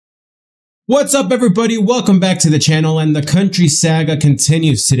What's up, everybody? Welcome back to the channel, and the country saga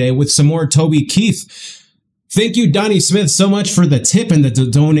continues today with some more Toby Keith. Thank you, Donnie Smith, so much for the tip and the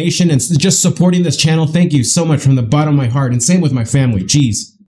donation and just supporting this channel. Thank you so much from the bottom of my heart, and same with my family.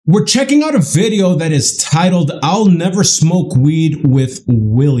 Jeez. We're checking out a video that is titled, I'll Never Smoke Weed with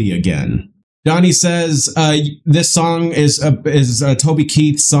Willie Again. Donnie says this song is Toby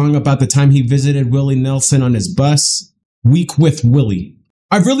Keith's song about the time he visited Willie Nelson on his bus. Week with Willie.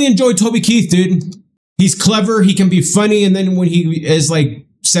 I've really enjoyed Toby Keith, dude. He's clever, he can be funny, and then when he is like,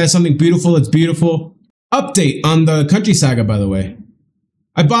 says something beautiful, it's beautiful. Update on the country saga, by the way.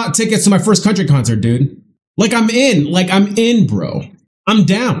 I bought tickets to my first country concert, dude. I'm in, bro. I'm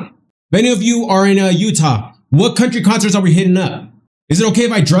down. If any of you are in Utah, what country concerts are we hitting up? Is it okay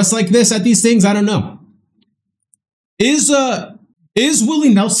if I dress like this at these things? I don't know. Is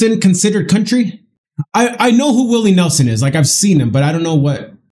Willie Nelson considered country? I know who Willie Nelson is, like I've seen him, but I don't know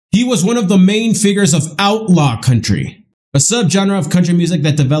what. He was one of the main figures of outlaw country, a subgenre of country music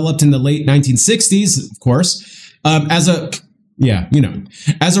that developed in the late 1960s, of course, as a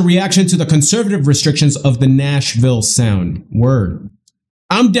reaction to the conservative restrictions of the Nashville sound. Word.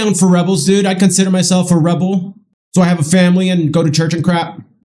 I'm down for rebels, dude. I consider myself a rebel, so I have a family and go to church and crap.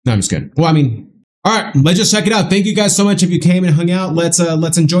 No, I'm just kidding. Well, I mean, all right, let's just check it out. Thank you guys so much if you came and hung out. Let's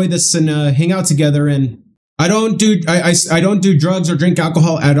enjoy this and hang out together. And I don't do drugs or drink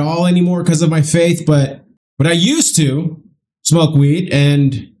alcohol at all anymore because of my faith, but I used to smoke weed,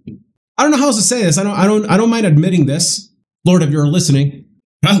 and I don't know how else to say this. I don't mind admitting this. Lord, if you're listening,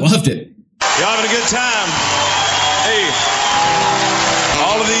 I loved it. Y'all having a good time? Hey.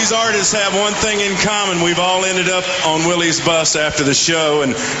 All of these artists have one thing in common. We've all ended up on Willie's bus after the show,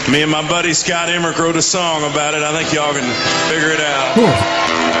 and me and my buddy Scott Emmerich wrote a song about it. I think y'all can figure it out. Cool.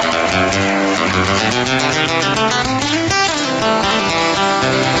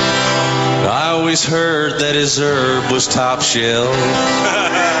 I always heard that his herb was top shelf.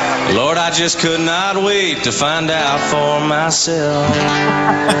 Lord, I just could not wait to find out for myself.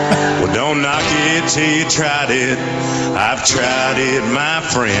 Well, don't knock it till you tried it. I've tried it, my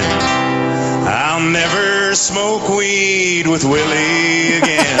friend. I'll never smoke weed with Willie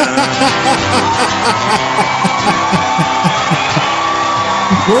again.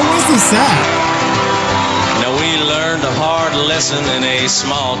 Where was this at? Now we learned a hard lesson in a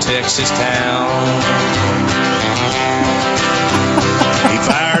small Texas town. He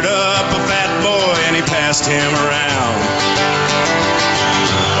fired up a fat boy and he passed him around.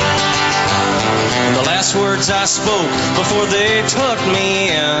 The last words I spoke before they took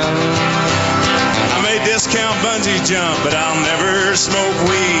me in. I may discount bungee jump, but I'll never smoke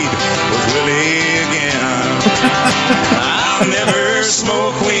weed with Willie again. I'll never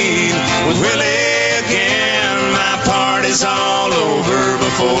smoke weed with Willie again. My party's all over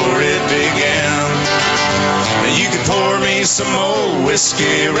before it began. Now you can pour me some old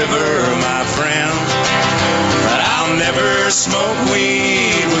Whiskey River, my friend, but I'll never smoke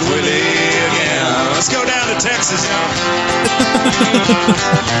weed with Willie again. Let's go down to Texas,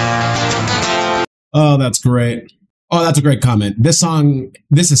 Oh, that's great. Oh, that's a great comment. This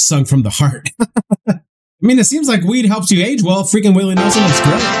is sung from the heart. I mean, it seems like weed helps you age well. Freaking Willie Nelson looks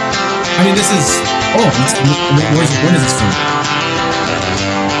great. I mean, this is... Oh, where is this from?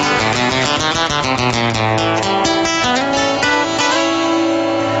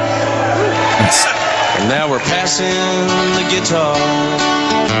 Nice. And now we're passing the guitar,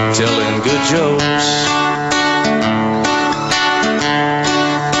 telling good jokes.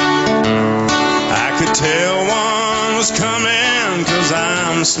 I could tell one was coming, 'cause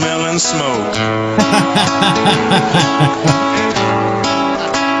I'm smelling smoke.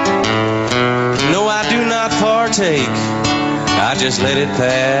 No, I do not partake, I just let it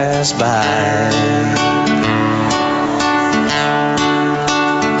pass by.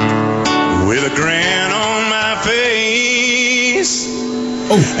 With a grin on my face,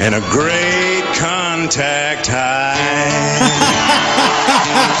 and a great contact high.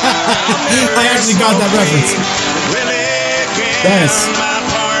 I actually got that reference. Yes. My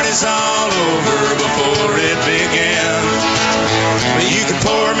party's all over before it began. But you can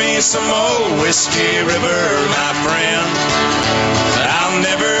pour me some old Whiskey River, my friend, but I'll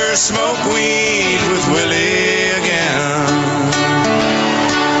never smoke weed with Willie again.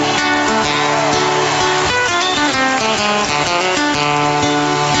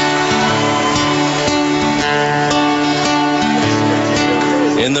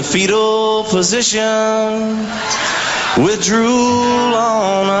 In the fetal position, with drool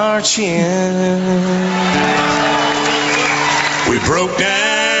on our chin, we broke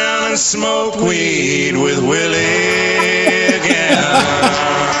down and smoked weed with Willie again.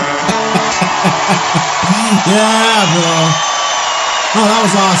 Yeah, bro. Oh, that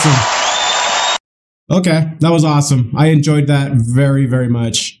was awesome. Okay, that was awesome. I enjoyed that very, very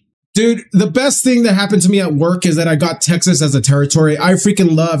much. Dude, the best thing that happened to me at work is that I got Texas as a territory. I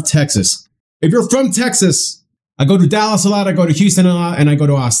freaking love Texas. If you're from Texas, I go to Dallas a lot, I go to Houston a lot, and I go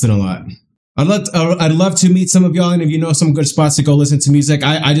to Austin a lot. I'd love to meet some of y'all, and if you know some good spots to go listen to music,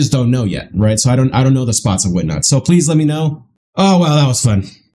 I just don't know yet, right? So I don't know the spots and whatnot. So please let me know. Oh, wow, that was fun.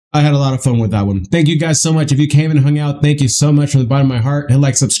 I had a lot of fun with that one. Thank you guys so much. If you came and hung out, thank you so much from the bottom of my heart. Hit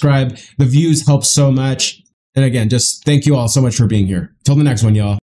like, subscribe. The views help so much. And again, just thank you all so much for being here. Till the next one, y'all.